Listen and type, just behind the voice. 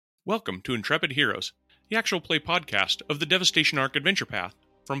Welcome to Intrepid Heroes, the actual play podcast of the Devastation Arc Adventure Path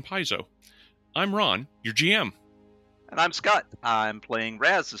from Paizo. I'm Ron, your GM. And I'm Scott. I'm playing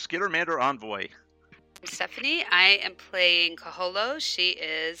Raz, the Skittermander Envoy. I'm Stephanie. I am playing Kaholo. She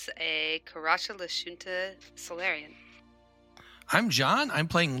is a Karacha Lashunta Solarian. I'm John. I'm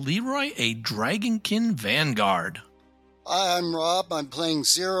playing Leroy, a Dragonkin Vanguard. Hi, I'm Rob. I'm playing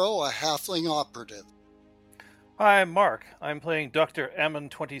Zero, a Halfling Operative. Hi, I'm Mark. I'm playing Dr.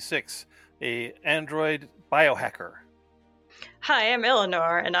 Ammon26, a android biohacker. Hi, I'm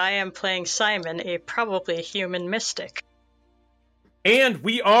Eleanor, and I am playing Simon, a probably human mystic. And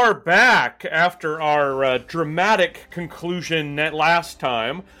we are back after our dramatic conclusion last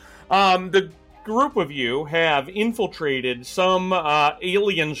time. The group of you have infiltrated some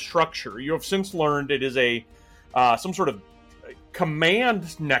alien structure. You have since learned it is some sort of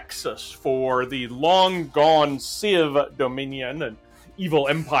command nexus for the long-gone Civ Dominion, an evil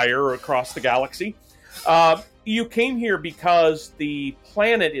empire across the galaxy. You came here because the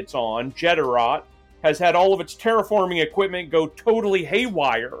planet it's on, Jeddarot, has had all of its terraforming equipment go totally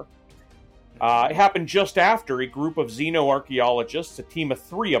haywire. It happened just after a group of xenoarchaeologists, a team of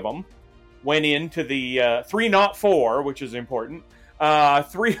 3 of them, went into the 3, not 4, which is important.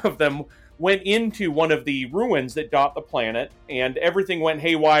 3 of them went into one of the ruins that dot the planet, and everything went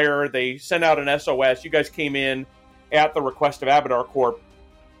haywire. They sent out an SOS. You guys came in at the request of Abadar Corp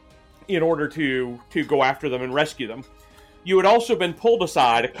in order to go after them and rescue them. You had also been pulled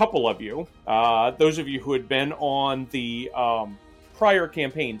aside, a couple of you, those of you who had been on the prior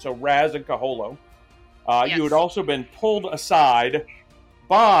campaign, so Raz and Kaholo. Yes. You had also been pulled aside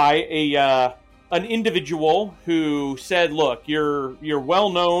by an individual who said, look, you're well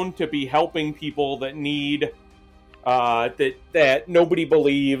known to be helping people that need, that nobody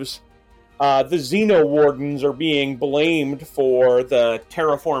believes. The Xenowardens are being blamed for the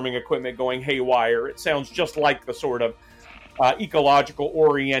terraforming equipment going haywire. It sounds just like the sort of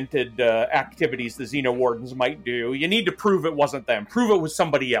ecological-oriented activities the Xenowardens might do. You need to prove it wasn't them. Prove it was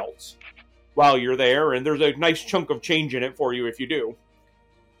somebody else while you're there, and there's a nice chunk of change in it for you if you do.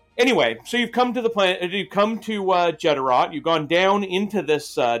 Anyway, so you've come to the planet, you've come to Jeddarot, you've gone down into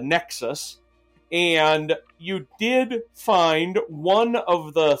this nexus, and you did find one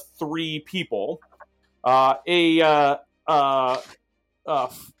of the 3 people, Kasatha,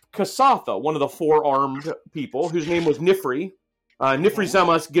 one of the 4-armed people, whose name was Nifri. Nifri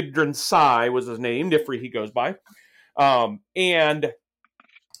Zamas Gidran Sai was his name. Nifri, he goes by. And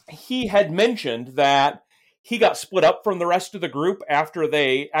he had mentioned that he got split up from the rest of the group after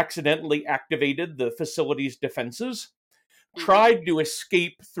they accidentally activated the facility's defenses, tried to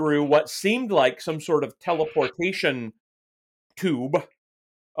escape through what seemed like some sort of teleportation tube.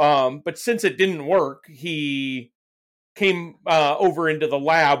 But since it didn't work, he came over into the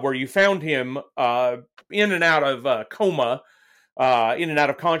lab where you found him in and out of coma, in and out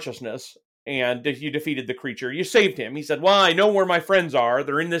of consciousness, and you defeated the creature. You saved him. He said, well, I know where my friends are.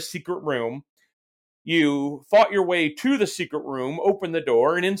 They're in this secret room. You fought your way to the secret room, opened the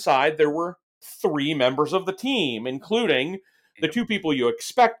door, and inside there were 3 members of the team, including the 2 people you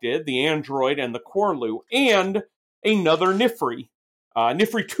expected, the android and the Corlu, and another Nifri.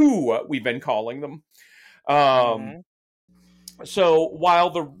 Nifri 2, we've been calling them. So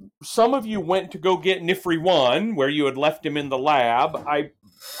while some of you went to go get Nifri 1, where you had left him in the lab,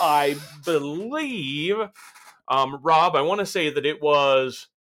 I believe, Rob, I want to say that it was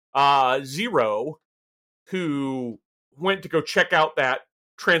Zero who went to go check out that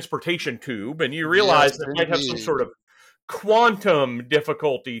transportation tube, and you realize that it might have some sort of quantum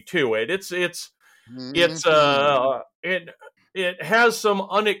difficulty to it. It has some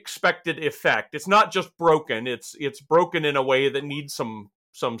unexpected effect. It's not just broken. It's broken in a way that needs some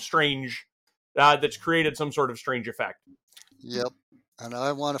strange, that's created some sort of strange effect. Yep, and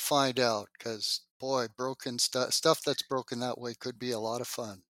I want to find out, because, boy, broken stuff that's broken that way could be a lot of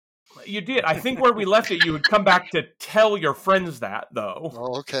fun. You did. I think where we left it, you would come back to tell your friends that, though.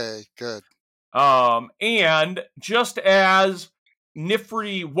 Oh, okay, good. And just as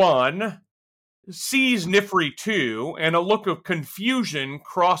Nifri 1 sees Nifri 2, and a look of confusion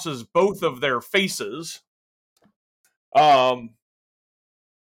crosses both of their faces, one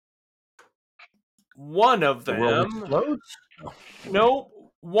of them...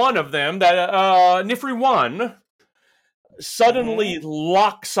 one of them, that Nifri 1... suddenly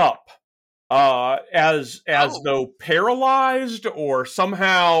locks up as though paralyzed or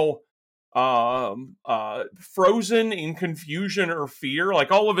somehow frozen in confusion or fear. Like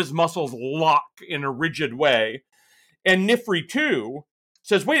all of his muscles lock in a rigid way. And Nifri 2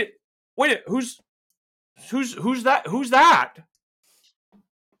 says, wait, who's that? Who's that?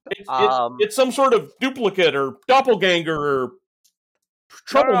 It's some sort of duplicate or doppelganger or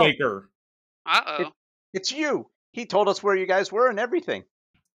troublemaker. Uh-oh. It's you. He told us where you guys were and everything.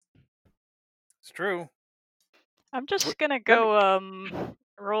 It's true. I'm just gonna go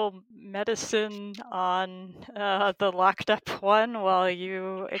roll medicine on the locked up one while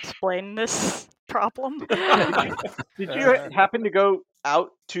you explain this problem. Did you happen to go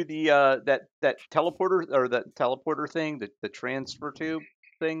out to the that teleporter or that teleporter thing, the transfer tube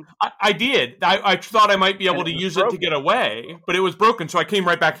thing? I did. I thought I might be able And to it was use it to broken. get away, but it was broken, so I came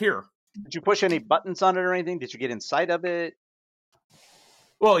right back here. Did you push any buttons on it or anything? Did you get inside of it?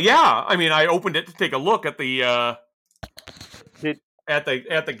 Well, yeah. I mean, I opened it to take a look at the at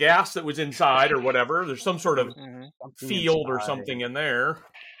the gas that was inside or whatever. There's some sort of Something field or inside. something in there.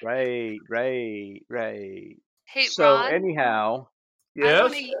 Right. Hey, So Ron, anyhow,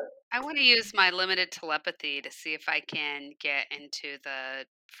 Yes. I want to use my limited telepathy to see if I can get into the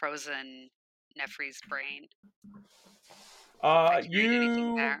frozen Nefri's brain. If I can read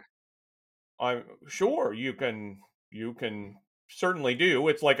anything there. I'm sure you can certainly do.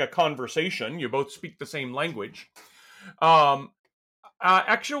 It's like a conversation. You both speak the same language.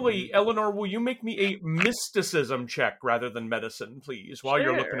 Actually, Eleanor, will you make me a mysticism check rather than medicine, please, while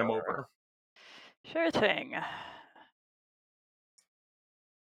you're looking them over? Sure thing.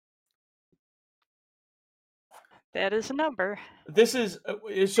 That is a number. This is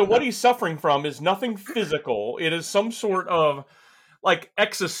so what he's suffering from is nothing physical. It is some sort of like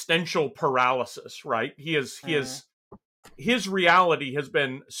existential paralysis, right? His reality has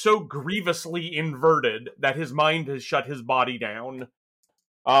been so grievously inverted that his mind has shut his body down.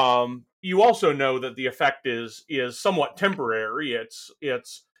 You also know that the effect is somewhat temporary. It's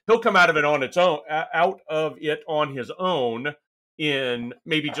he'll come out of it on his own in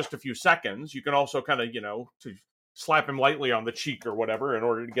maybe just a few seconds. You can also kind of, to slap him lightly on the cheek or whatever in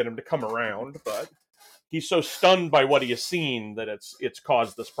order to get him to come around, but he's so stunned by what he has seen that it's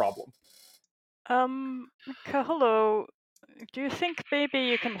caused this problem. Kaholo, do you think maybe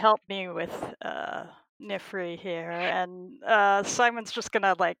you can help me with Nifri here? And Simon's just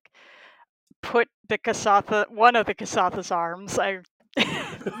gonna put one of the Kasatha's arms,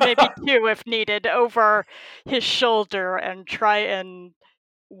 maybe two if needed, over his shoulder and try and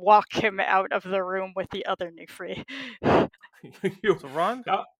walk him out of the room with the other Nifri. So Ron?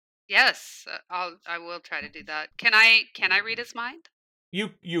 Yes, I will try to do that. Can I read his mind?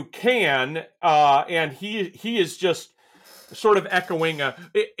 You can, and he is just sort of echoing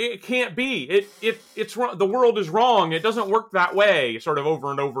it can't be, it's wrong, the world is wrong, it doesn't work that way, sort of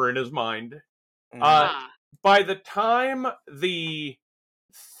over and over in his mind. By the time the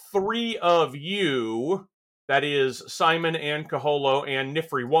three of you, that is Simon and Kaholo and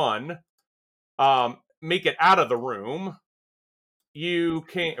Nifri 1, make it out of the room, you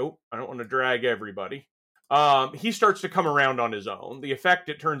can't. I don't want to drag everybody. He starts to come around on his own. The effect,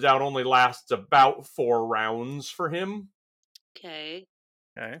 it turns out, only lasts about 4 rounds for him. Okay.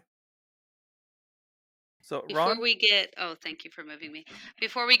 So Before Ron, we get, thank you for moving me.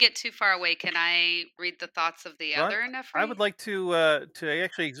 Before we get too far away, can I read the thoughts of the Ron, other Nefri? I would like to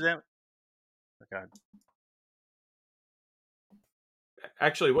actually examine. Oh God.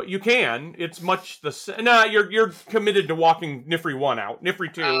 Actually, what you can, it's much the same. No, you're committed to walking Nifri 1 out.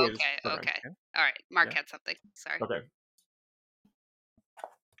 Nifri 2 Oh, is okay. All right. Mark Yeah. had something. Sorry. Okay.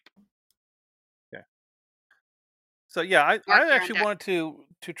 So yeah, I you're on actually deck. wanted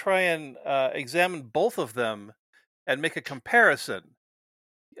to try and examine both of them and make a comparison,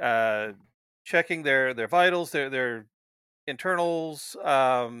 checking their vitals, their internals,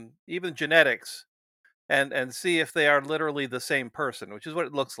 even genetics, and see if they are literally the same person, which is what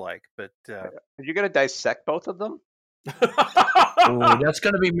it looks like. But Are you going to dissect both of them? Ooh, that's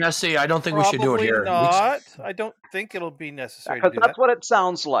going to be messy. I don't think we should do it probably here. not. I don't think it'll be necessary to Because do that's that. what it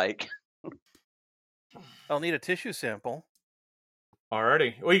sounds like. I'll need a tissue sample.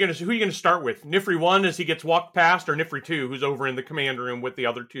 Alrighty. Who are you gonna start with? Nifri 1 as he gets walked past, or Nifri 2 who's over in the command room with the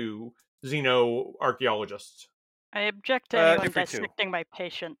other 2 xeno-archaeologists? I object to anyone Nifri 2. dissecting my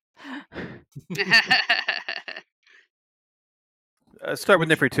patient. Start with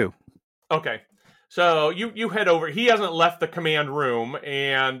Nifri 2. Okay. So you head over. He hasn't left the command room,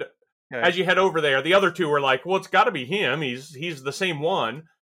 and Okay. as you head over there, the other 2 are like, well, it's got to be him. He's the same one.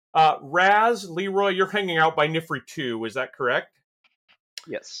 Raz, Leroy, you're hanging out by Nifri 2, is that correct?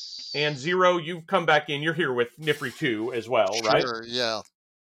 Yes. And Zero, you've come back in. You're here with Nifri 2 as well, right? Sure, yeah.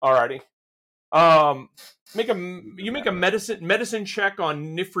 Alrighty. Make a medicine check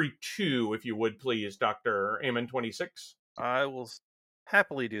on Nifri 2, if you would, please, Dr. Amon 26. I will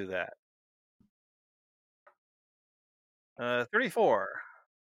happily do that. 34.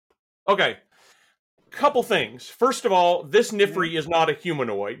 Okay. Couple things. First of all, this Nifri is not a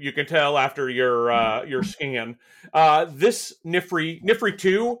humanoid. You can tell after your scan. This Nifri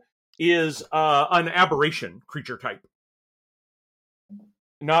 2, is an aberration creature type,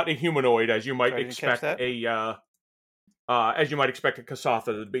 not a humanoid as you might expect a Kasatha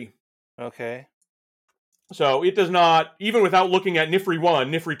to be. Okay. So it does not, even without looking at Nifri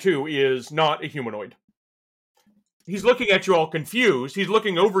 1, Nifri 2 is not a humanoid. He's looking at you all confused. He's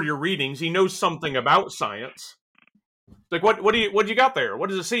looking over your readings. He knows something about science. Like, what do you got there? What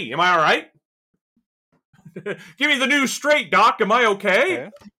does it see? Am I all right? Give me the news straight, Doc. Am I okay?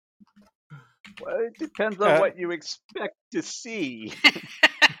 Well, it depends on what you expect to see.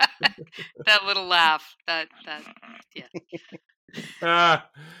 That little laugh. Yeah.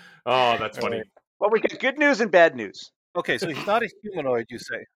 Oh, that's funny. Well, we got good news and bad news. Okay, so he's not a humanoid, you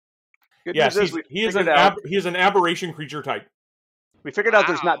say? Good Yes, news is he is an aberration creature type. we figured out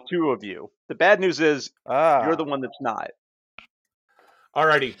there's not two of you. The bad news is you're the one that's not.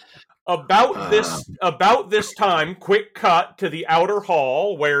 Alrighty. About this time, quick cut to the outer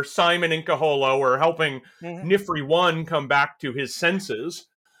hall where Simon and Kaholo are helping Nifri 1 come back to his senses.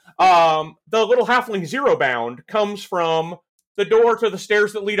 The little halfling Zero Bound comes from the door to the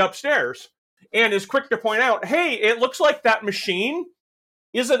stairs that lead upstairs and is quick to point out, hey, it looks like that machine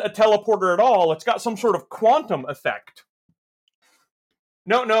isn't a teleporter at all. It's got some sort of quantum effect.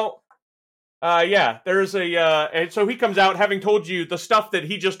 No. Yeah, there's and so he comes out having told you the stuff that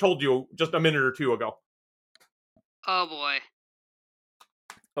he just told you just a minute or two ago. Oh boy.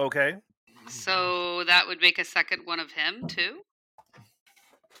 Okay. So that would make a second one of him too?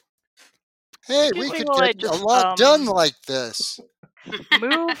 Hey, we could get a lot done like this.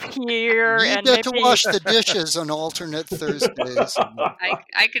 Move here You and get to maybe wash the dishes on alternate Thursdays.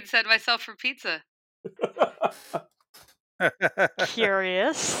 I could send myself for pizza.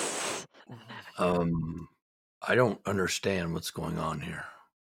 curious. I don't understand what's going on here.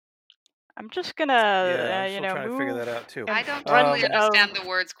 I'm just gonna, I'm still trying move. to figure that out too. I don't front really of- understand the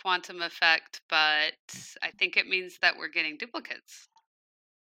words quantum effect, but I think it means that we're getting duplicates.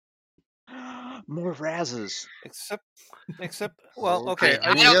 More Razzes. Except, well, okay.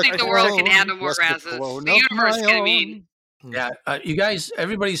 I don't think the world can handle more Razzes. The universe is gonna be. Yeah, you guys,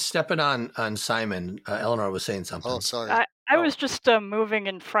 everybody's stepping on Simon. Eleanor was saying something. Oh, sorry. I was just moving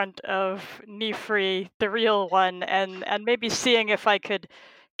in front of Nifri, the real one, and maybe seeing if I could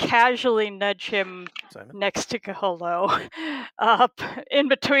casually nudge him Simon? next to Kaholo, up in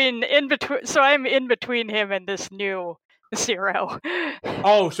between. So I'm in between him and this new Zero.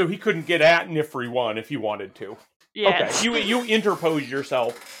 Oh, so he couldn't get at Nifri 1 if he wanted to. Yes. Okay, you interpose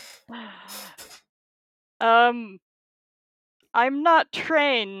yourself. I'm not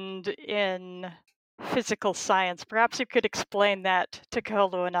trained in physical science. Perhaps you could explain that to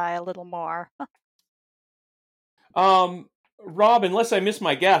Kaholo and I a little more. Rob, unless I miss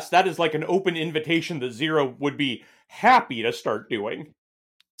my guess, that is like an open invitation that Zero would be happy to start doing.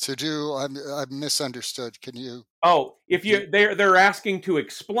 I've misunderstood. Can you? Oh, if they're asking to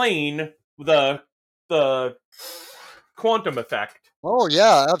explain the quantum effect. Oh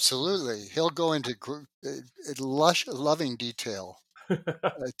yeah, absolutely. He'll go into lush, loving detail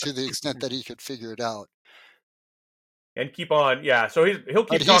to the extent that he could figure it out. And keep on, yeah. So he'll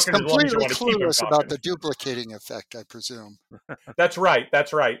keep But talking he's as long as you completely want to keep him clueless talking. about the duplicating effect, I presume. That's right.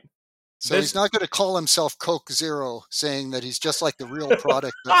 So he's not going to call himself Coke Zero, saying that he's just like the real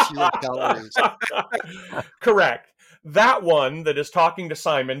product but fewer calories. Correct. That one that is talking to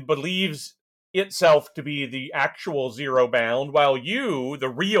Simon believes itself to be the actual Zero Bound, while you, the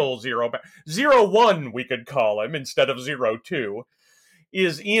real Zero Bound, 01 we could call him instead of 02,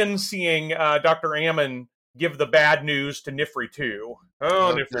 is in seeing Dr. Ammon give the bad news to Nifri 2. Oh,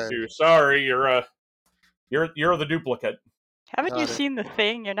 okay. Nifri 2, sorry, you're the duplicate. Haven't you seen the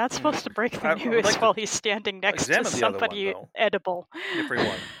thing? You're not supposed to break the news while he's standing next to somebody edible.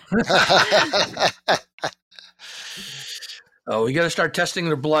 Everyone. Oh, we got to start testing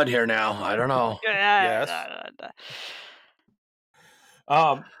their blood here now. I don't know. Yes.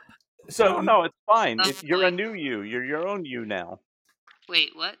 So no, it's fine. You're a new you. You're your own you now.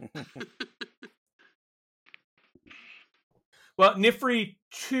 Wait, what? Well, Nifri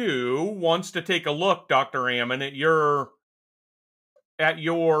 2 wants to take a look, Dr. Ammon, at your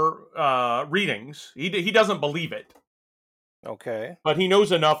readings. He doesn't believe it. Okay. But he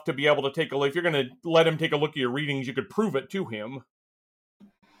knows enough to be able to take a look. If you're going to let him take a look at your readings, you could prove it to him.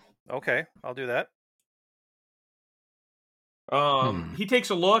 Okay, I'll do that. He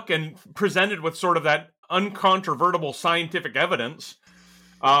takes a look and presented with sort of that uncontrovertible scientific evidence.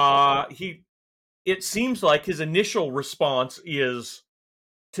 It seems like his initial response is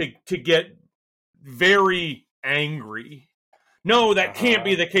to get very angry. No, that can't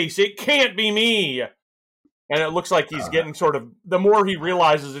be the case. It can't be me. And it looks like he's getting sort of, the more he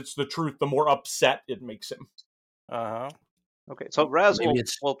realizes it's the truth, the more upset it makes him. Okay, so Raz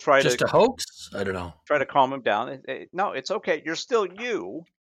will try just to a hoax. I don't know. try to calm him down. No, it's okay. You're still you.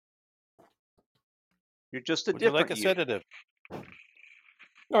 You're just a Would you different like a you. sedative?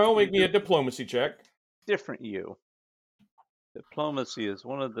 No, make me a diplomacy check. Different you. Diplomacy is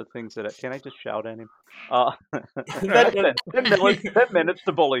one of the things that can I just shout at him? 10 minutes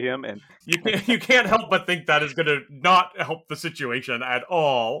to bully him, and you can't help but think that is going to not help the situation at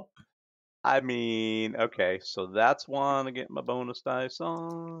all. I mean, okay, so that's one to get my bonus dice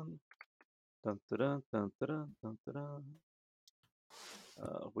on. Dun, dun, dun, dun, dun, dun, dun, dun.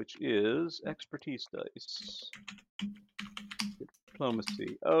 Which is expertise dice.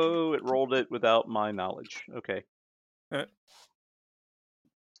 Diplomacy. Oh, it rolled it without my knowledge. Okay.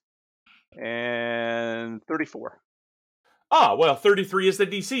 And 34. Ah, well, 33 is the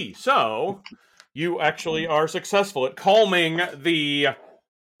DC. So you actually are successful at calming the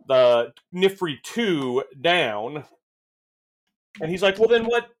Nifri 2 down. And he's like, well, then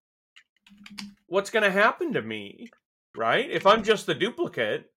what's going to happen to me? Right? If I'm just the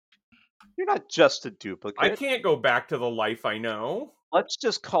duplicate. You're not just a duplicate. I can't go back to the life I know. Let's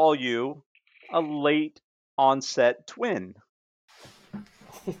just call you a late onset twin.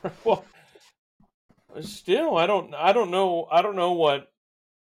 Well, still, I don't know what.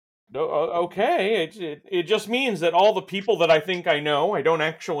 Okay, it just means that all the people that I think I know, I don't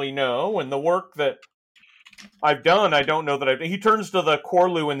actually know, and the work that I've done, I don't know that I've. He turns to the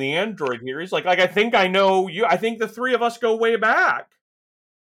Corlu and the android here. He's like I think I know you. I think the three of us go way back.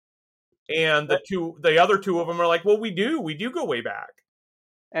 And the other two of them are like, well, we do go way back.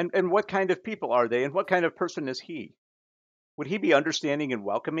 And what kind of people are they? And what kind of person is he? Would he be understanding and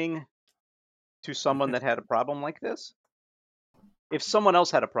welcoming to someone that had a problem like this? If someone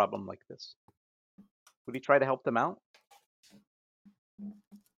else had a problem like this, would he try to help them out?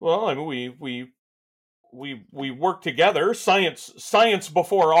 Well, I mean, we work together. Science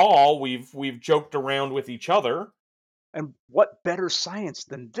before all. We've joked around with each other. And what better science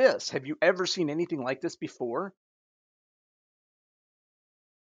than this? Have you ever seen anything like this before?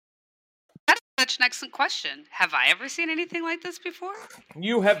 That's such an excellent question. Have I ever seen anything like this before?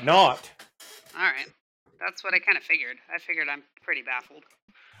 You have not. All right. That's what I kind of figured. I figured I'm pretty baffled.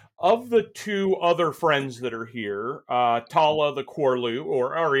 Of the two other friends that are here, Tala the Corlu,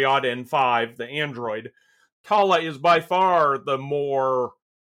 or Ariadne 5, the android, Tala is by far the more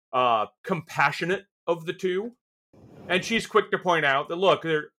compassionate of the two. And she's quick to point out that, look,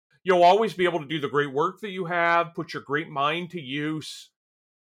 you'll always be able to do the great work that you have, put your great mind to use.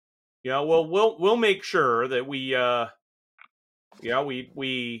 You know, we'll make sure that we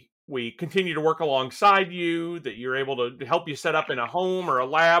continue to work alongside you, that you're able to help you set up in a home or a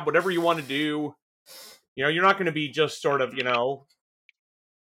lab, whatever you want to do. You know, you're not going to be just sort of,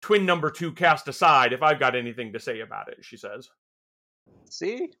 twin number 2 cast aside if I've got anything to say about it, she says.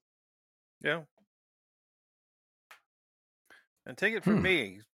 See? Yeah. And take it from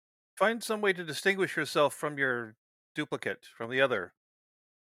me. Find some way to distinguish yourself from your duplicate, from the other.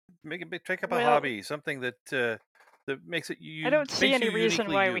 Take up a hobby, something that makes it you. I don't see any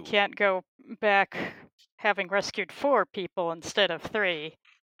reason why we can't go back having rescued 4 people instead of 3.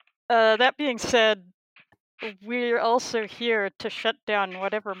 That being said, we're also here to shut down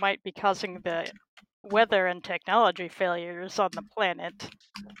whatever might be causing the weather and technology failures on the planet.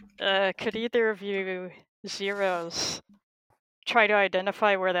 Could either of you Zeros try to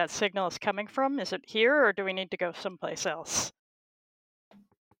identify where that signal is coming from? Is it here, or do we need to go someplace else?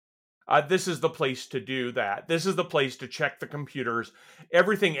 This is the place to do that. This is the place to check the computers.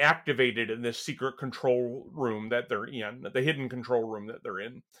 Everything activated in this secret control room that they're in, the hidden control room that they're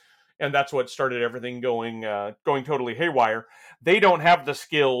in. And that's what started everything going totally haywire. They don't have the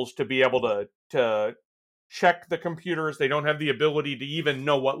skills to be able to check the computers. They don't have the ability to even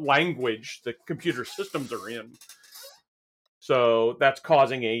know what language the computer systems are in. So that's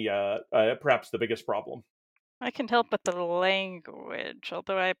causing perhaps the biggest problem. I can help with the language,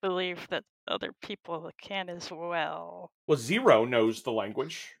 although I believe that other people can as well. Well, Zero knows the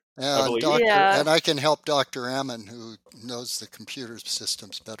language. And I can help Dr. Ammon, who knows the computer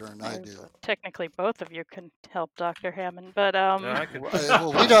systems better than I do. Technically, both of you can help Dr. Hammond, but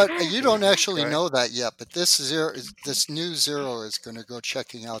you don't actually know that yet. But this new Zero is going to go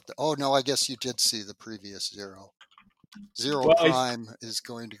checking out. I guess you did see the previous Zero. Zero Prime is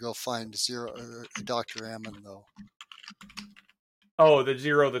going to go find Dr. Ammon, though. Oh, the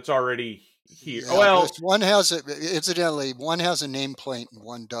Zero that's already here. Yeah, Well, one has it. Incidentally, one has a nameplate and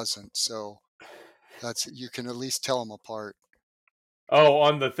one doesn't. So you can at least tell them apart. Oh,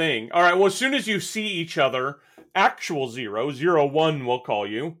 on the thing. All right. Well, as soon as you see each other, actual 0, 1 will call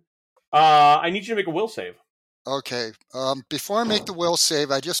you. I need you to make a will save. Okay. Before I make the will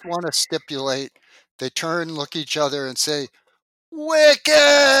save, I just want to stipulate they turn, look at each other, and say, "Wicked!"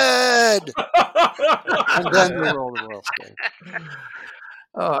 And then we roll the will save.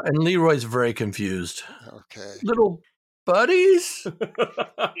 And Leroy's very confused. Okay. Little buddies?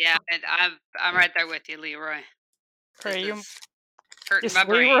 Yeah, and I'm right there with you, Leroy. Hurting my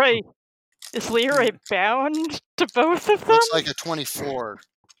brain. Is Leroy bound to both of them? Looks like a 24.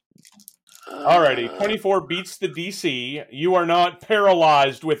 Alrighty, 24 beats the DC. You are not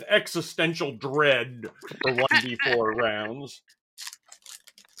paralyzed with existential dread for 1d4 rounds.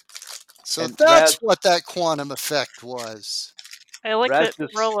 So that's what that quantum effect was. I like that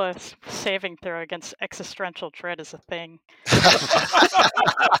roll a saving throw against existential dread as a thing.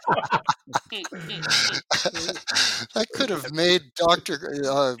 That could have made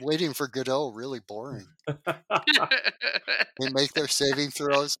Dr. Waiting for Godot really boring. They make their saving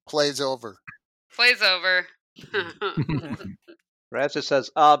throws, plays over. Plays over. Raz just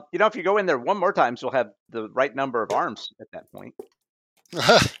says, if you go in there one more time, you'll have the right number of arms at that point.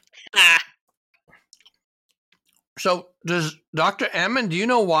 So, does Dr. Ammon, do you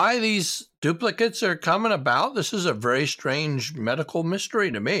know why these duplicates are coming about? This is a very strange medical mystery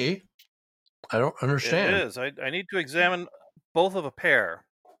to me. I don't understand. It is. I need to examine both of a pair.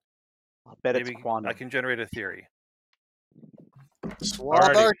 I'll bet Maybe it's quantum. I can generate a theory.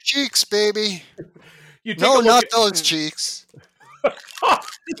 Swab our cheeks, baby. No, not those cheeks.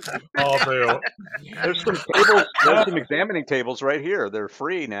 Oh, boo. There's some tables. There's some examining tables right here. They're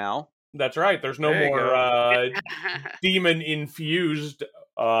free now. That's right. There's no more demon-infused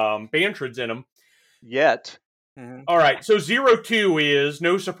Bantrids in them. Yet. Mm-hmm. All right. So 02 is,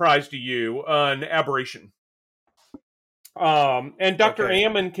 no surprise to you, an aberration. And Dr.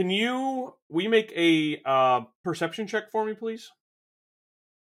 Ammon, can we make a perception check for me, please?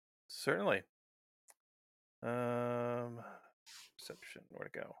 Certainly. Perception.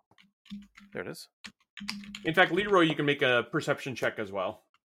 Where'd it go? There it is. In fact, Leroy, you can make a perception check as well.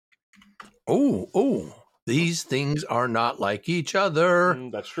 Oh, these things are not like each other.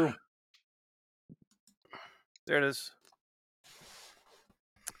 That's true. There it is.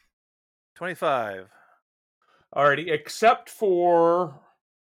 25. Alrighty, except for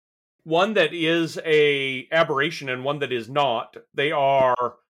one that is a aberration and one that is not. They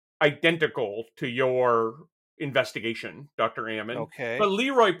are identical to your investigation, Dr. Ammon. Okay. But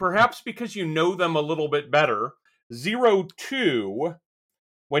Leroy, perhaps because you know them a little bit better, 02,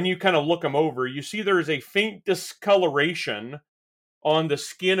 when you kind of look them over, you see there is a faint discoloration on the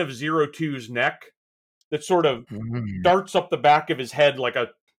skin of 02's neck that sort of darts up the back of his head like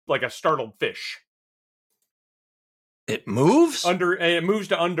a startled fish. It moves? It moves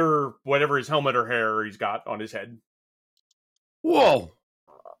to under whatever his helmet or hair he's got on his head. Whoa.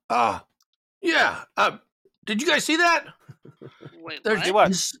 Yeah. Did you guys see that? Wait, what?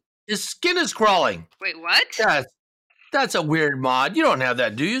 His skin is crawling. Wait, what? That's a weird mod. You don't have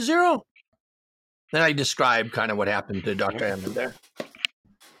that, do you, Zero? Then I described kind of what happened to Dr. Ammon there.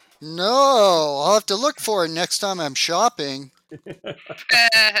 No, I'll have to look for it next time I'm shopping.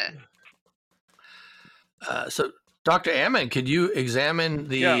 So, Dr. Ammon, could you examine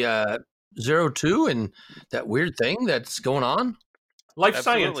the 02 and that weird thing that's going on? Life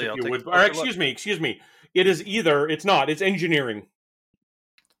science, if you would. Or excuse me. It is it's not. It's engineering.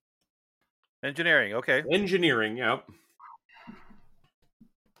 Engineering, okay. Engineering, yep.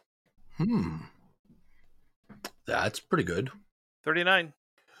 That's pretty good. 39.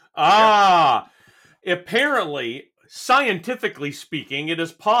 Apparently, scientifically speaking, it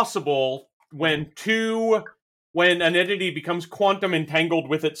is possible when an entity becomes quantum entangled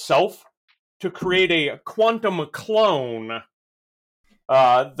with itself to create a quantum clone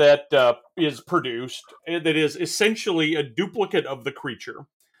that is produced that is essentially a duplicate of the creature.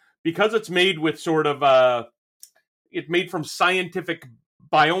 Because it's made with sort of it's made from scientific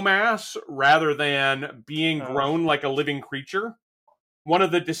biomass rather than being grown like a living creature. One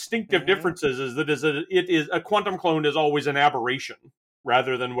of the distinctive differences is that a quantum clone is always an aberration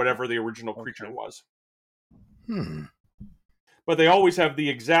rather than whatever the original creature was. But they always have the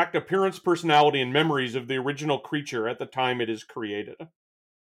exact appearance, personality, and memories of the original creature at the time it is created.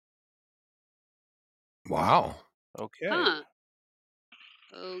 Wow. Okay. Huh.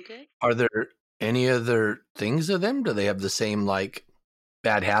 Okay. Are there any other things of them? Do they have the same, like,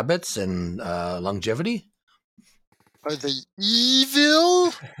 bad habits and longevity? Are they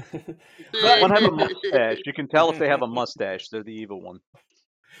evil? One have a mustache. You can tell if they have a mustache. They're the evil one.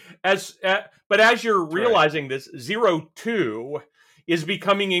 But as you're realizing this, 02 is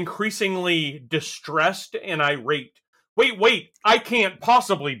becoming increasingly distressed and irate. Wait, I can't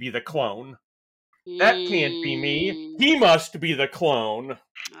possibly be the clone. That can't be me. He must be the clone.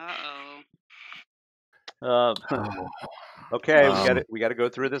 Okay, we got to go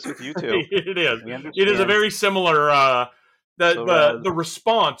through this with you too. It is. It is a very similar. The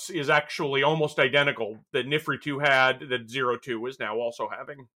response is actually almost identical that Nifri 2 had, that 02 is now also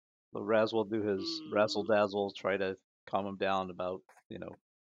having. So Raz will do his razzle dazzle, try to calm him down about,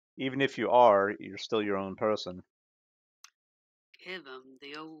 even if you're still your own person. Give him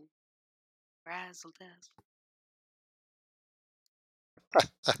the old razzle dazzle.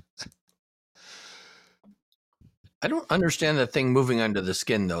 I don't understand that thing moving under the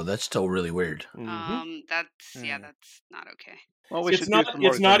skin, though. That's still really weird. That's not okay. Well, it's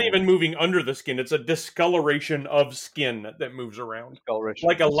not even moving under the skin. It's a discoloration of skin that moves around,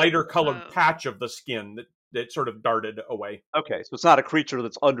 like a lighter colored patch of the skin that sort of darted away. Okay, so it's not a creature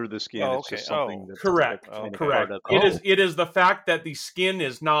that's under the skin. Oh, it's just something that's correct. Correct. It is the fact that the skin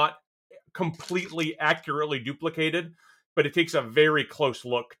is not completely accurately duplicated, but it takes a very close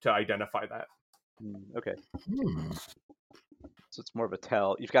look to identify that. Okay. So it's more of a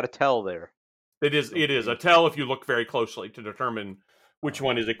tell. You've got a tell there. It is a tell if you look very closely to determine which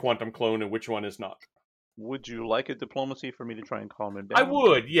one is a quantum clone and which one is not. Would you like a diplomacy for me to try and calm him down? I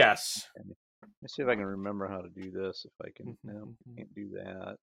would, yes. Let's see if I can remember how to do this. If I can, no, can't do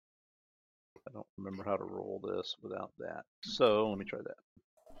that. I don't remember how to roll this without that. So let me try that.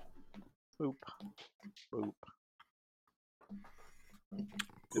 Boop. Boop.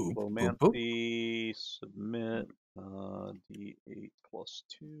 Diplomancy, submit, D8 plus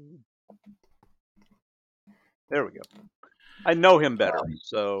 2. There we go. I know him better,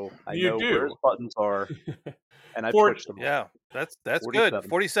 so I know where his buttons are, and I pushed them. Yeah, that's 47. Good.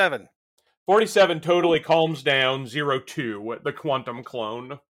 47. 47 totally calms down 02, the quantum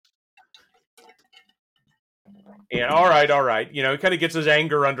clone. And all right. He kind of gets his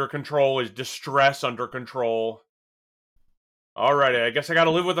anger under control, his distress under control. All right, I guess I got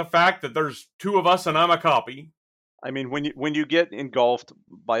to live with the fact that there's two of us and I'm a copy. I mean, when you get engulfed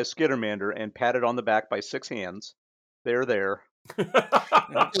by a Skittermander and patted on the back by 6 hands, they're there.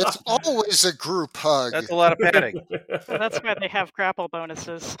 It's always a group hug. That's a lot of patting. So that's why they have grapple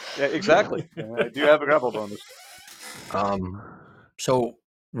bonuses. Yeah, exactly. I do have a grapple bonus. So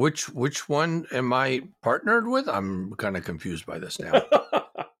which one am I partnered with? I'm kind of confused by this now.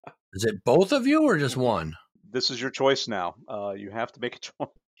 Is it both of you or just one? This is your choice now. You have to make a choice.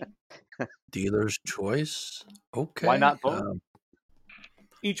 Dealer's choice? Okay. Why not both?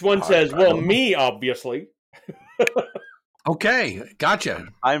 Each one says, well, me, obviously. Okay, gotcha.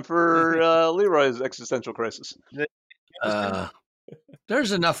 I'm for Leroy's existential crisis.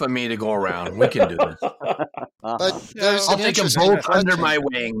 There's enough of me to go around. We can do this. But there's I'll take them both under my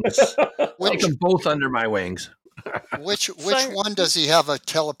wings. Take them both under my wings. Which one does he have a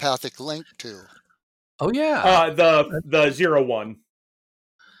telepathic link to? Oh yeah. The 01.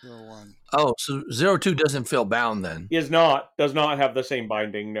 01. Oh, so 02 doesn't feel bound then. Does not have the same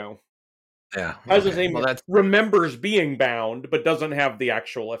binding, no. Yeah. Has the same, remembers being bound, but doesn't have the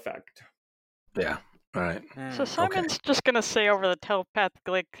actual effect. Yeah. All right. So Simon's just going to say over the telepathic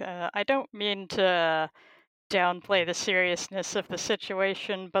link, I don't mean to downplay the seriousness of the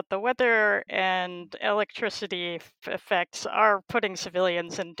situation, but the weather and electricity effects are putting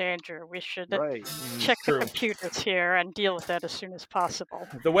civilians in danger. We should check the computers here and deal with that as soon as possible.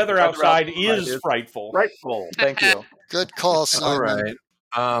 The weather outside is frightful. Frightful. Thank you. Good call, Simon.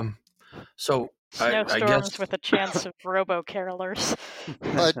 All right. So snowstorms I guess with a chance of robo-carolers.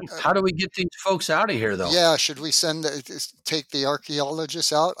 But how do we get these folks out of here, though? Yeah, should we take the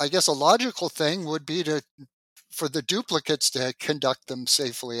archaeologists out? I guess a logical thing would be for the duplicates to conduct them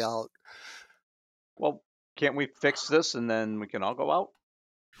safely out. Well, can't we fix this and then we can all go out?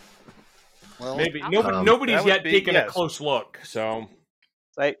 Well, maybe nobody's yet taken a close look. So,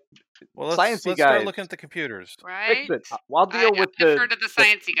 let's guys start looking at the computers. Right? Fix it. I'll deal with I've heard of the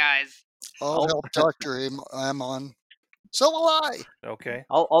sciencey guys. I'll help Dr. Amon. So will I. Okay.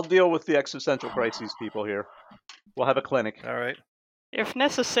 I'll deal with the existential crises people here. We'll have a clinic. All right. If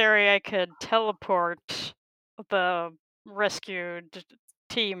necessary, I could teleport the rescued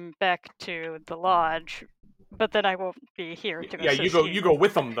team back to the lodge, but then I won't be here to assist you go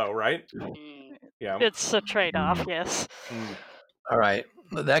with them though, right? Yeah. It's a trade-off, yes. All right.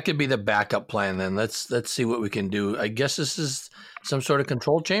 That could be the backup plan then. Let's see what we can do. I guess this is some sort of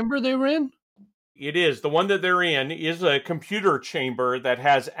control chamber they were in? It is. The one that they're in is a computer chamber that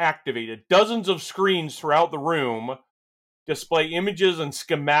has activated dozens of screens throughout the room, display images and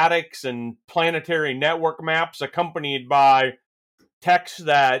schematics and planetary network maps accompanied by text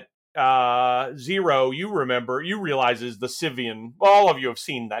that Zero, you realize is the Sivian. Well, all of you have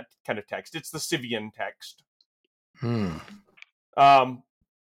seen that kind of text. It's the Sivian text.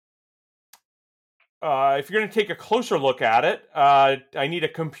 If you're going to take a closer look at it, I need a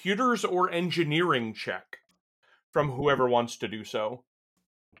computers or engineering check from whoever wants to do so.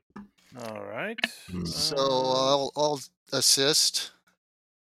 All right. So I'll assist.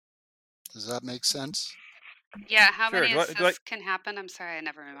 Does that make sense? Yeah, how Sure. many Do I- assists can happen? I'm sorry, I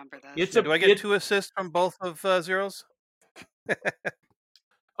never remember this. Do I get 2 assists from both of Zeros?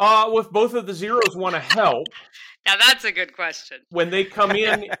 If both of the Zeros want to help, Now that's a good question. when they come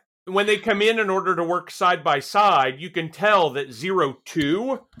in, in order to work side by side, you can tell that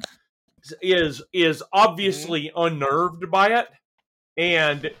 02 is obviously unnerved by it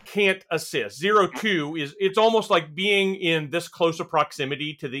and can't assist. 02 it's almost like being in this close a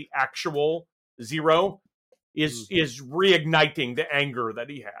proximity to the actual 0 is reigniting the anger that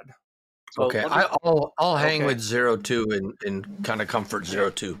he had. Okay, I'll hang with 02 and kind of comfort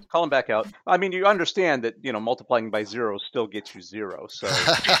 02. Call him back out. I mean, you understand that multiplying by 0 still gets you 0. So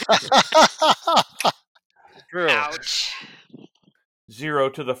True. Ouch. 0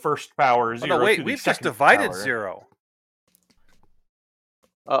 to the first power. 0 no, wait, to the we've just second divided power. 0.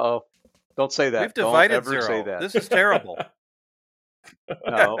 Uh-oh. Don't say that. We've divided Don't ever 0. say that. This is terrible.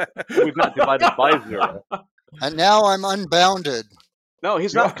 No, we've not divided by 0. And now I'm unbounded. No,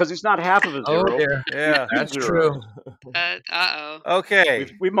 he's not, because he's not half of a 0. Oh, dear. Yeah. That's Zero. true. Uh-oh. Okay.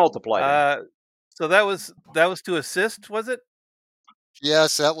 We multiplied it. So that was to assist, was it?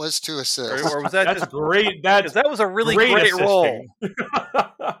 Yes, that was to assist. Or was that That's just great. because that was a really great roll.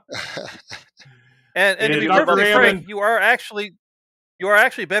 And to be perfectly frank, you are actually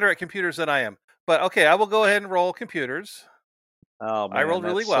better at computers than I am. But okay, I will go ahead and roll computers. Oh, man, I rolled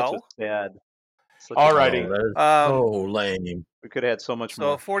really well. Alrighty. Oh, lame. We could have had so much So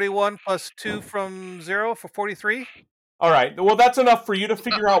more. 41 plus 2 from 0 for 43. All right. Well, that's enough for you to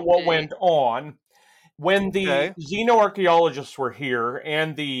figure out what went on. When the xenoarchaeologists were here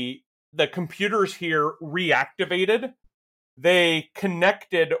and the computers here reactivated, they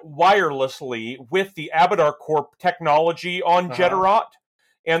connected wirelessly with the Abadar Corp technology on Jeterot,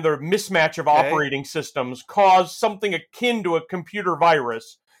 and the mismatch of operating systems caused something akin to a computer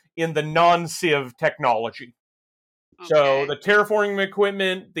virus in the non-Civ technology. So the terraforming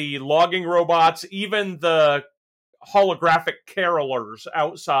equipment, the logging robots, even the holographic carolers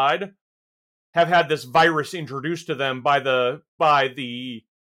outside have had this virus introduced to them by the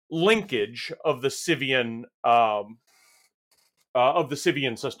linkage of the Civian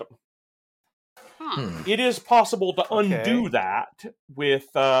system. It is possible to undo that with,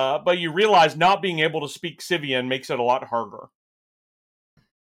 but you realize not being able to speak Civian makes it a lot harder.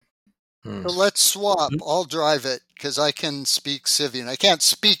 So let's swap. I'll drive it because I can speak Civian. I can't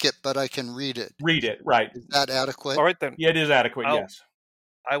speak it, but I can read it. Read it, right. Is that adequate? All right, then. Yeah, it is adequate, yes.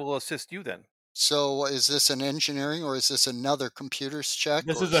 I will assist you then. So is this an engineering or is this another computers check?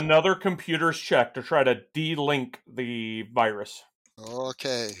 This is another computer's check to try to de-link the virus.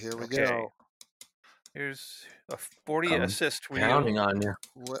 Okay, here we go. Here's a 40 assist for you. Counting on you.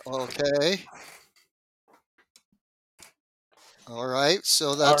 Okay. All right,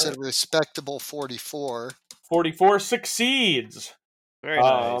 so that's a respectable 44. 44 succeeds. Very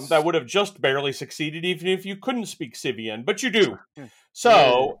nice. That would have just barely succeeded even if you couldn't speak Civian, but you do.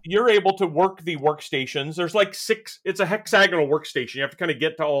 So you're able to work the workstations. There's like 6. It's a hexagonal workstation. You have to kind of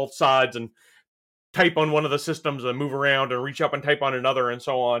get to all sides and type on one of the systems and move around and reach up and type on another and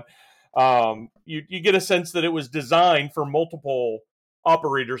so on. You get a sense that it was designed for multiple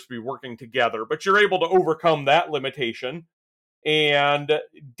operators to be working together, but you're able to overcome that limitation and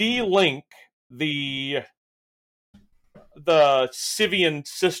de-link the Civian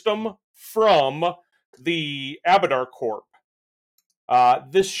system from the Abadar Corp.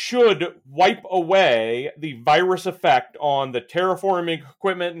 This should wipe away the virus effect on the terraforming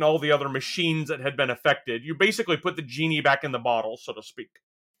equipment and all the other machines that had been affected. You basically put the genie back in the bottle, so to speak.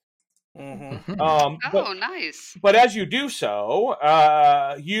 Nice. But as you do so,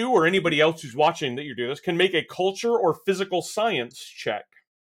 you or anybody else who's watching that you do this can make a culture or physical science check.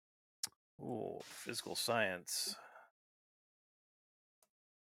 Ooh, physical science.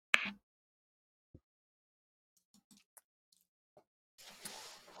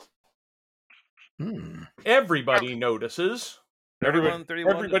 Everybody notices.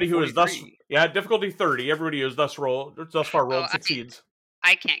 Everybody who is thus difficulty 30. Everybody who is thus far rolled succeeds.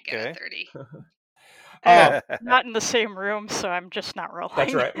 I can't get a 30. Not in the same room, so I'm just not rolling.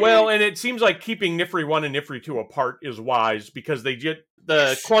 That's right. Well, and it seems like keeping Nifri 1 and Nifri 2 apart is wise because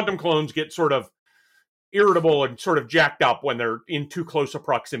the quantum clones get sort of irritable and sort of jacked up when they're in too close a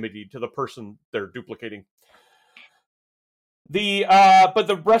proximity to the person they're duplicating. But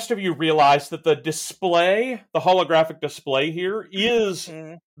the rest of you realize that the holographic display here is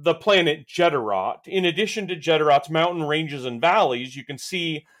the planet Jedorot. In addition to Jedorot's mountain ranges and valleys, you can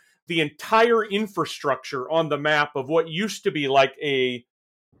see the entire infrastructure on the map of what used to be like a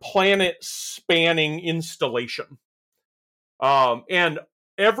planet-spanning installation. And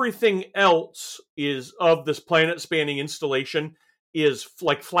everything else is of this planet-spanning installation is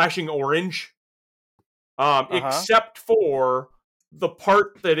like flashing orange. Except for the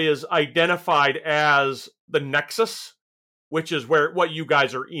part that is identified as the Nexus, which is what you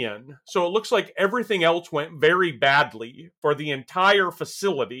guys are in. So it looks like everything else went very badly for the entire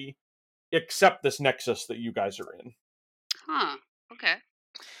facility, except this Nexus that you guys are in. Huh. Okay.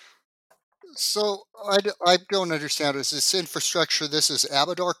 So I don't understand. Is this infrastructure, this is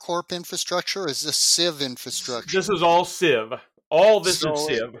Abadar Corp infrastructure, or is this Civ infrastructure? This is all Civ. All this is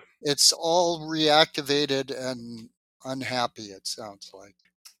Civ. It's all reactivated and unhappy, it sounds like.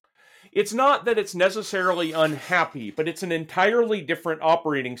 It's not that it's necessarily unhappy, but it's an entirely different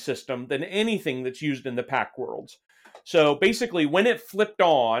operating system than anything that's used in the Pack Worlds. So basically, when it flipped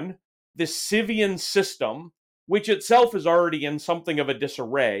on, this Civian system, which itself is already in something of a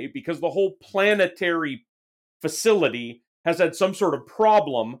disarray, because the whole planetary facility has had some sort of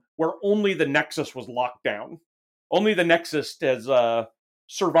problem where only the Nexus was locked down. Only the Nexus has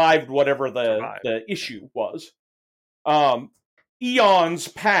survived whatever the issue was. Eons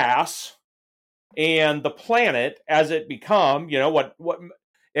pass, and the planet, as it become, what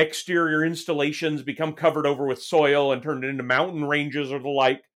exterior installations become covered over with soil and turned into mountain ranges or the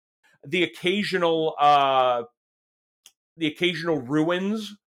like. The occasional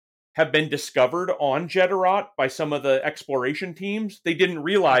ruins have been discovered on Jedorot by some of the exploration teams. They didn't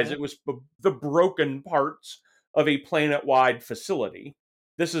realize it was the broken parts of a planet-wide facility.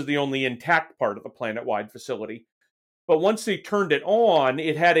 This is the only intact part of the planet-wide facility. But once they turned it on,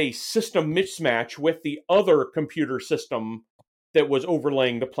 it had a system mismatch with the other computer system that was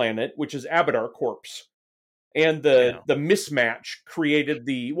overlaying the planet, which is Abadar Corpse. And the mismatch created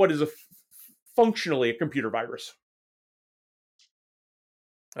what is functionally a computer virus.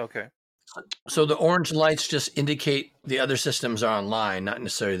 Okay. So the orange lights just indicate the other systems are online, not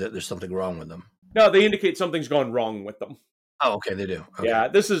necessarily that there's something wrong with them. No, they indicate something's gone wrong with them. Oh, okay, they do. Okay. Yeah,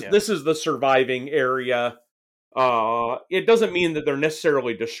 this is the surviving area. It doesn't mean that they're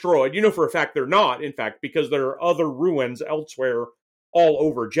necessarily destroyed. You know for a fact they're not, in fact, because there are other ruins elsewhere all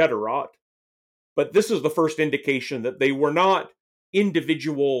over Jedorot. But this is the first indication that they were not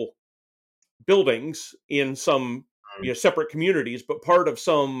individual buildings in some separate communities, but part of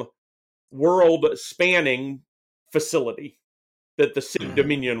some world-spanning facility that the Civ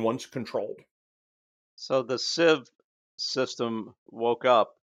Dominion once controlled. So the Civ system woke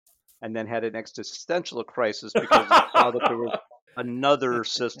up and then had an existential crisis because it saw that there was another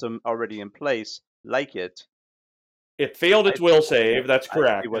system already in place like it. It failed its will save, that's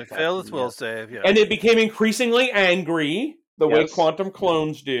correct. It failed its will save, yeah. And it became increasingly angry, the way quantum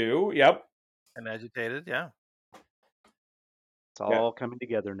clones do, yep. And agitated, yeah. It's all coming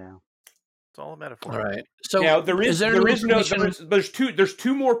together now. It's all a metaphor. All right. So now there's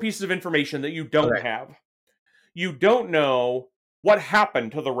two more pieces of information that you don't have. You don't know what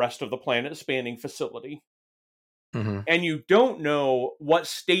happened to the rest of the planet-spanning facility. Mm-hmm. And you don't know what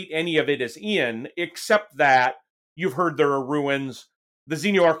state any of it is in, except that you've heard there are ruins. The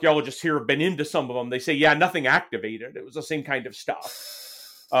xenoarchaeologists here have been into some of them. They say, yeah, nothing activated. It was the same kind of stuff.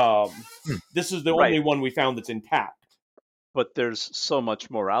 This is the only one we found that's intact. But there's so much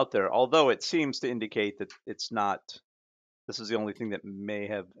more out there, although it seems to indicate that it's not. This is the only thing that may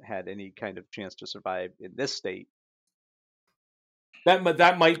have had any kind of chance to survive in this state.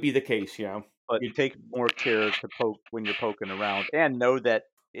 That might be the case, yeah. But you take more care to poke when you're poking around, and know that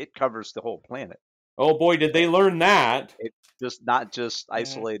it covers the whole planet. Oh boy, did they learn that! It's just not just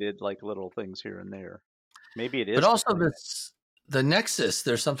isolated like little things here and there. Maybe it is. But also the Nexus.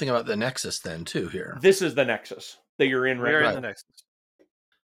 There's something about the Nexus then too here. This is the Nexus that you're in right now. We're in the Nexus.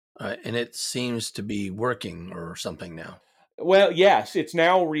 And it seems to be working or something now. Well, yes, it's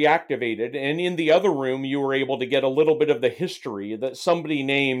now reactivated, and in the other room, you were able to get a little bit of the history that somebody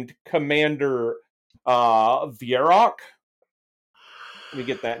named Commander Vierok, let me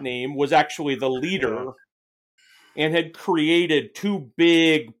get that name, was actually the leader and had created two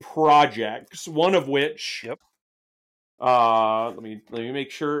big projects, one of which... Yep. let me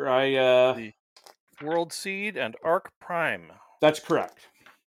make sure I... World Seed, and Arc Prime. That's correct.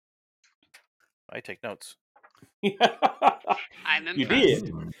 I take notes. I'm impressed. You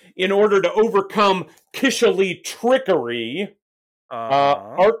did. In order to overcome Kishali trickery,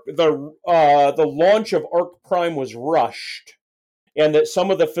 the launch of Arc Prime was rushed, and that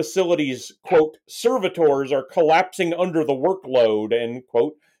some of the facility's, quote, servitors are collapsing under the workload, end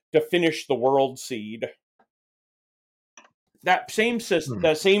quote, to finish the World Seed. That same system,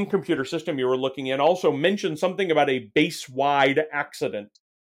 that same computer system you were looking at also mentioned something about a base-wide accident,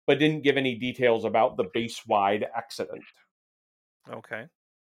 but didn't give any details about the base-wide accident. Okay.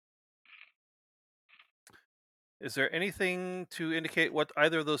 Is there anything to indicate what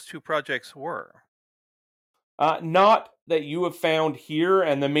either of those two projects were? Not that you have found here,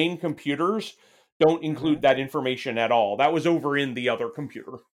 and the main computers don't include that information at all. That was over in the other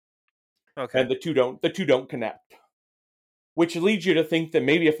computer. Okay. And the two don't connect. Which leads you to think that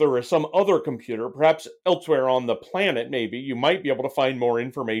maybe if there was some other computer, perhaps elsewhere on the planet, maybe, you might be able to find more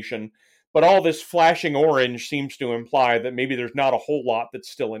information. But all this flashing orange seems to imply that maybe there's not a whole lot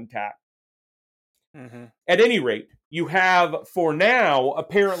that's still intact. Mm-hmm. At any rate, you have, for now,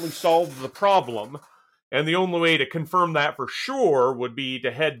 apparently solved the problem. And the only way to confirm that for sure would be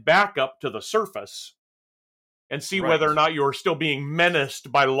to head back up to the surface and see whether or not you're still being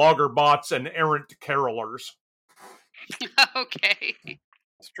menaced by logger bots and errant carolers. Okay.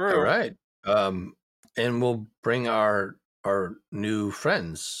 It's true. All right. And we'll bring our new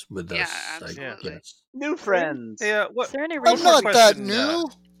friends with us. Absolutely. I guess. New friends. Yeah. Is there any I'm reason not we that new.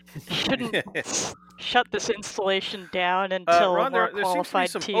 shouldn't shut this installation down until Ron, a more there seems to be qualified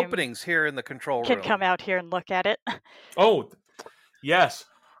some team openings here in the control can room. come out here and look at it? Oh, yes.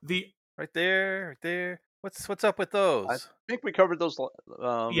 Right there, right there. What's up with those? I think we covered those.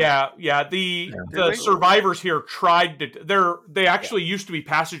 The survivors here tried to. They actually used to be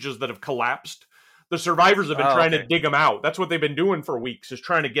passages that have collapsed. The survivors have been trying to dig them out. That's what they've been doing for weeks, is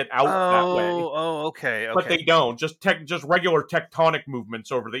trying to get out that way. Oh, okay. But they don't. Just regular tectonic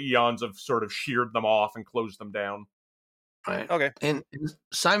movements over the eons have sort of sheared them off and closed them down. Right. Okay. And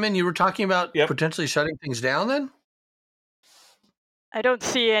Simon, you were talking about potentially shutting things down then? I don't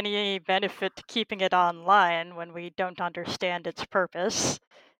see any benefit to keeping it online when we don't understand its purpose,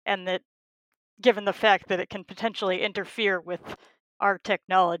 and that given the fact that it can potentially interfere with our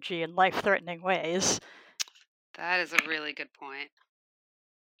technology in life-threatening ways. That is a really good point.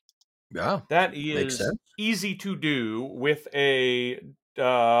 Yeah. That is easy to do with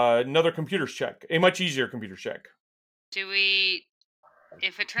another computer's check, a much easier computer's check. Do we,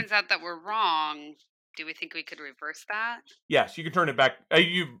 if it turns out that we're wrong, do we think we could reverse that? Yes, you can turn it back.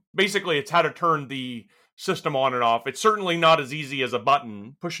 Basically, it's how to turn the system on and off. It's certainly not as easy as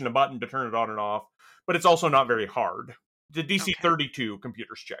pushing a button to turn it on and off, but it's also not very hard. The DC-32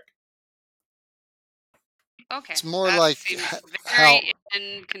 computer's check. Okay. It's more that like seems how.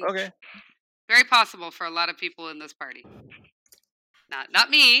 very possible for a lot of people in this party. Not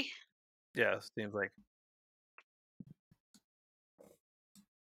me. Yeah, seems like.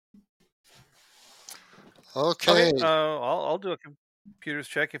 Okay. I'll do a computer's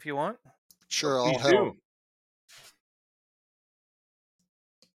check if you want. Sure, I'll help.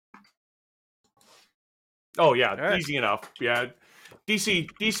 Oh yeah, easy enough. Yeah,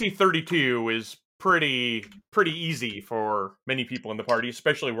 DC-32 is pretty easy for many people in the party,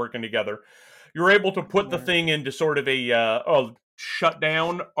 especially working together. You're able to put the thing into sort of a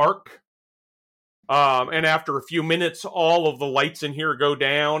shutdown arc, and after a few minutes, all of the lights in here go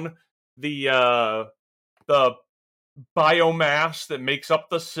down. The biomass that makes up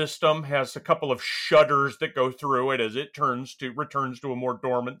the system has a couple of shutters that go through it as it returns to a more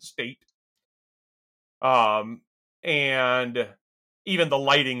dormant state. And even the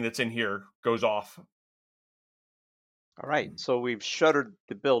lighting that's in here goes off. All right, so we've shuttered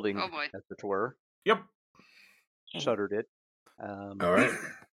the building, Oh boy. as it were. Yep. Shuttered it. All right.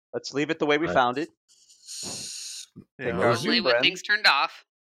 Let's leave it the way we found it. Normally when things turned off.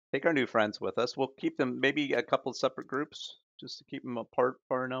 Take our new friends with us. We'll keep them maybe a couple of separate groups just to keep them apart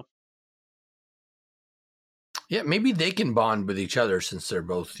far enough. Yeah, maybe they can bond with each other since they're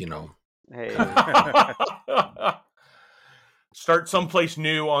both, Hey. Start someplace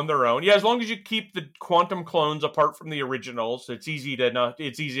new on their own. Yeah, as long as you keep the quantum clones apart from the originals, it's easy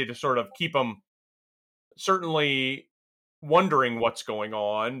to sort of keep them certainly wondering what's going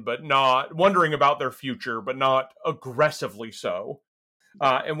on, but not wondering about their future, but not aggressively so.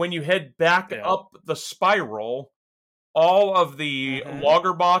 And when you head back up the spiral, all of the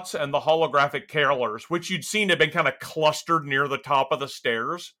logger bots and the holographic carolers, which you'd seen have been kind of clustered near the top of the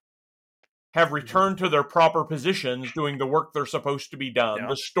stairs, have returned to their proper positions, doing the work they're supposed to be done.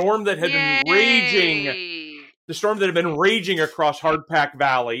 The storm that had been raging across Hardpack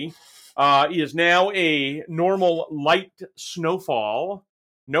Valley is now a normal light snowfall.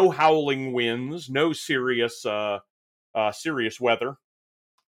 No howling winds, no serious weather.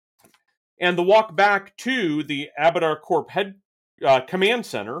 And the walk back to the Abadar Corp command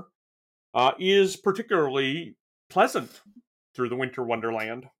center is particularly pleasant through the Winter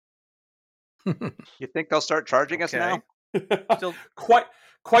Wonderland. You think they'll start charging us now? Still, quite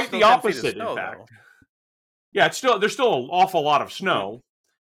still the opposite, snow, in fact. though. Yeah, there's still an awful lot of snow,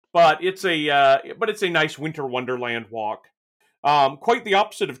 but it's a nice Winter Wonderland walk. Quite the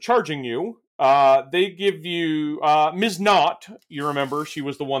opposite of charging you. They give you Ms. Knott. You remember she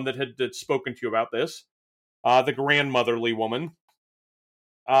was the one that had spoken to you about this. The grandmotherly woman.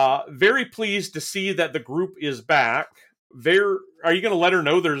 Very pleased to see that the group is back. Are you going to let her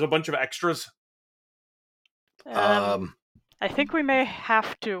know there's a bunch of extras? I think we may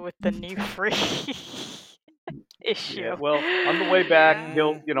have to with the new free issue. Yeah, well, on the way back,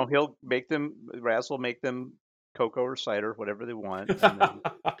 he'll make them. Raz will make them cocoa or cider, whatever they want, and then,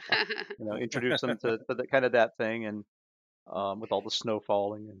 introduce them to the kind of that thing, and with all the snow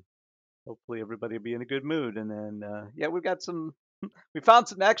falling, and hopefully everybody will be in a good mood. And then, we found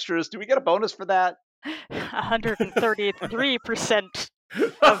some extras. Do we get a bonus for that? 133%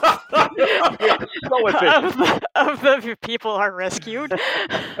 of the people are rescued.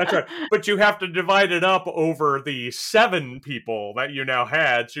 That's right. But you have to divide it up over the 7 people that you now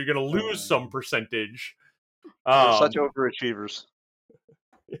had, so you're going to lose some percentage. We're such overachievers.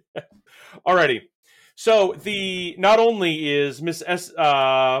 Alrighty. So not only is Miss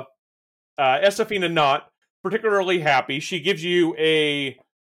Esafina Knott particularly happy, she gives you a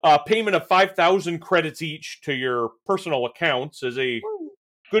payment of 5,000 credits each to your personal accounts as a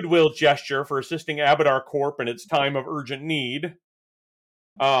goodwill gesture for assisting Abadar Corp in its time of urgent need.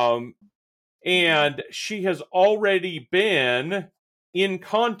 And she has already been in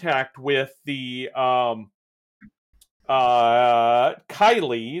contact with the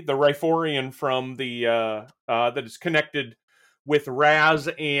Kylie, the Riforian from the that is connected with Raz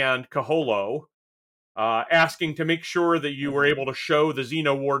and Kaholo, asking to make sure that you were able to show the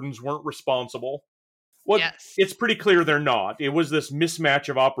Xenowardens weren't responsible. Well, yes. It's pretty clear they're not. It was this mismatch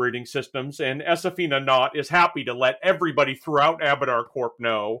of operating systems, and Esafina Knott is happy to let everybody throughout Abadar Corp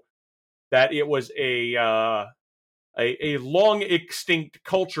know that it was a long extinct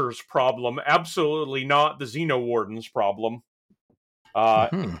culture's problem, absolutely not the Xenowardens' problem.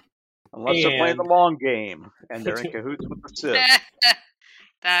 Unless they're playing the long game and they're in cahoots with the Civ.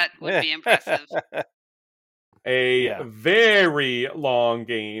 That would be impressive. Very long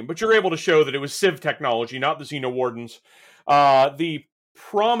game, but you're able to show that it was Civ technology, not the Xenowardens. The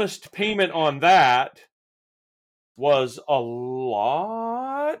promised payment on that was a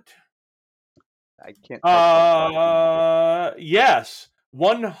lot. I can't. Yes,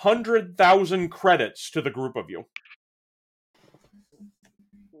 100,000 credits to the group of you.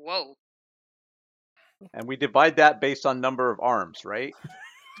 Whoa. And we divide that based on number of arms, right?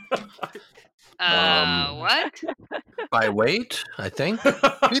 What? By weight, I think.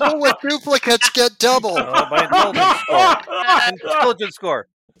 People with duplicates get double. By intelligence score. Intelligence score.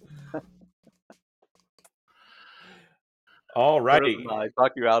 Alrighty. I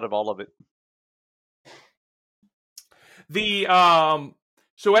talk you out of all of it.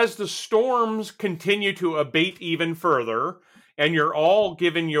 So as the storms continue to abate even further, and you're all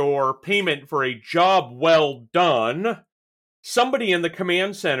given your payment for a job well done, somebody in the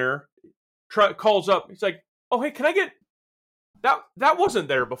command center calls up. He's like, "Oh, hey, can I get that? That wasn't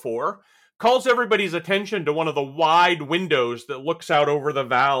there before." Calls everybody's attention to one of the wide windows that looks out over the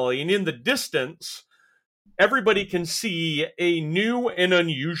valley, and in the distance, everybody can see a new and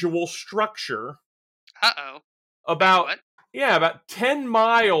unusual structure. Uh-oh. About 10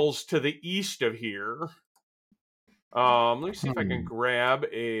 miles to the east of here. Let me see if I can grab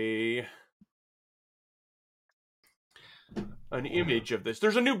an image of this.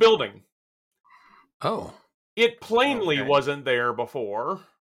 There's a new building. Oh. It plainly wasn't there before.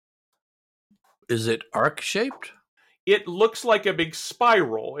 Is it arc-shaped? It looks like a big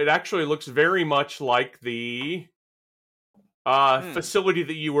spiral. It actually looks very much like the facility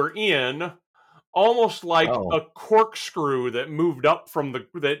that you were in. Almost like a corkscrew that moved up from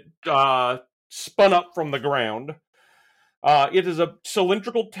spun up from the ground. It is a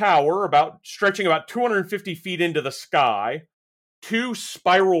cylindrical tower stretching about 250 feet into the sky. 2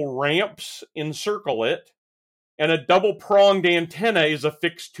 spiral ramps encircle it, and a double-pronged antenna is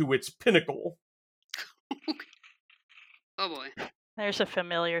affixed to its pinnacle. Oh boy. There's a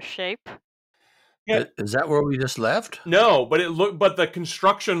familiar shape. Is that where we just left? No, but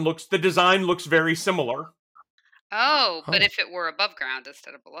the design looks very similar. Oh, but if it were above ground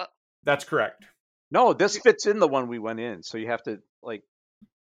instead of below. That's correct. No, this fits in the one we went in, so you have to like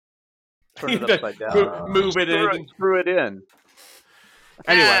turn it upside down, move it in, screw it in.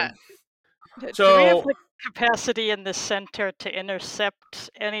 Anyway, do we have the capacity in the center to intercept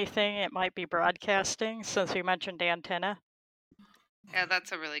anything it might be broadcasting? Since we mentioned antenna. Yeah,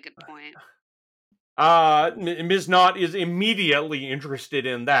 that's a really good point. Ms. Knott is immediately interested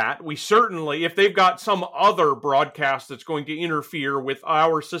in that. We certainly, if they've got some other broadcast that's going to interfere with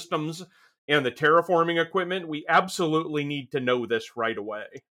our systems and the terraforming equipment, we absolutely need to know this right away.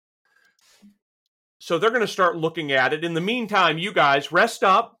 So they're going to start looking at it. In the meantime, you guys rest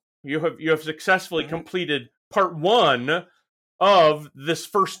up. You have successfully completed part 1 of this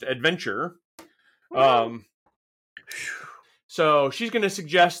first adventure. So she's going to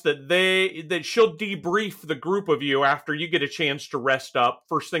suggest that she'll debrief the group of you after you get a chance to rest up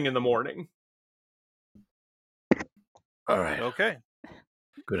first thing in the morning. All right. Okay.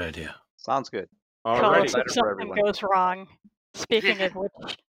 Good idea. Sounds good. All right. If something goes wrong. Speaking of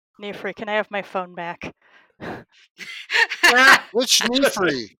which, Nefri, can I have my phone back? Which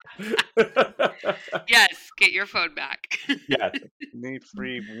Nefri? Yes, get your phone back. Yes.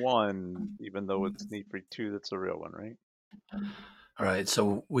 Nefri 1, even though it's Nefri 2, that's the real one, right? All right,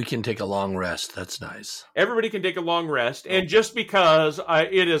 so we can take a long rest. That's nice. Everybody can take a long rest, and just because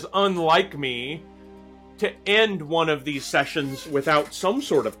it is unlike me to end one of these sessions without some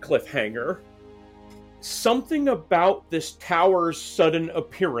sort of cliffhanger, something about this tower's sudden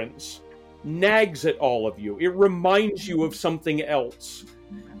appearance nags at all of you. It reminds you of something else,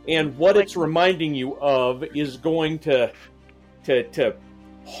 and what it's reminding you of is going to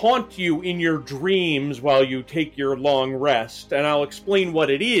haunt you in your dreams while you take your long rest, and I'll explain what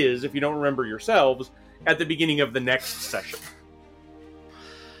it is if you don't remember yourselves at the beginning of the next session.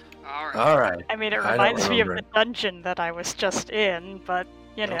 All right. I mean, it reminds me of the dungeon that I was just in, but,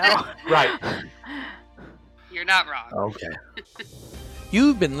 you know. Right. You're not wrong. Okay.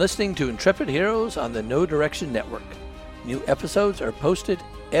 You've been listening to Intrepid Heroes on the No Direction Network. New episodes are posted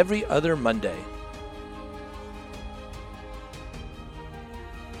every other Monday.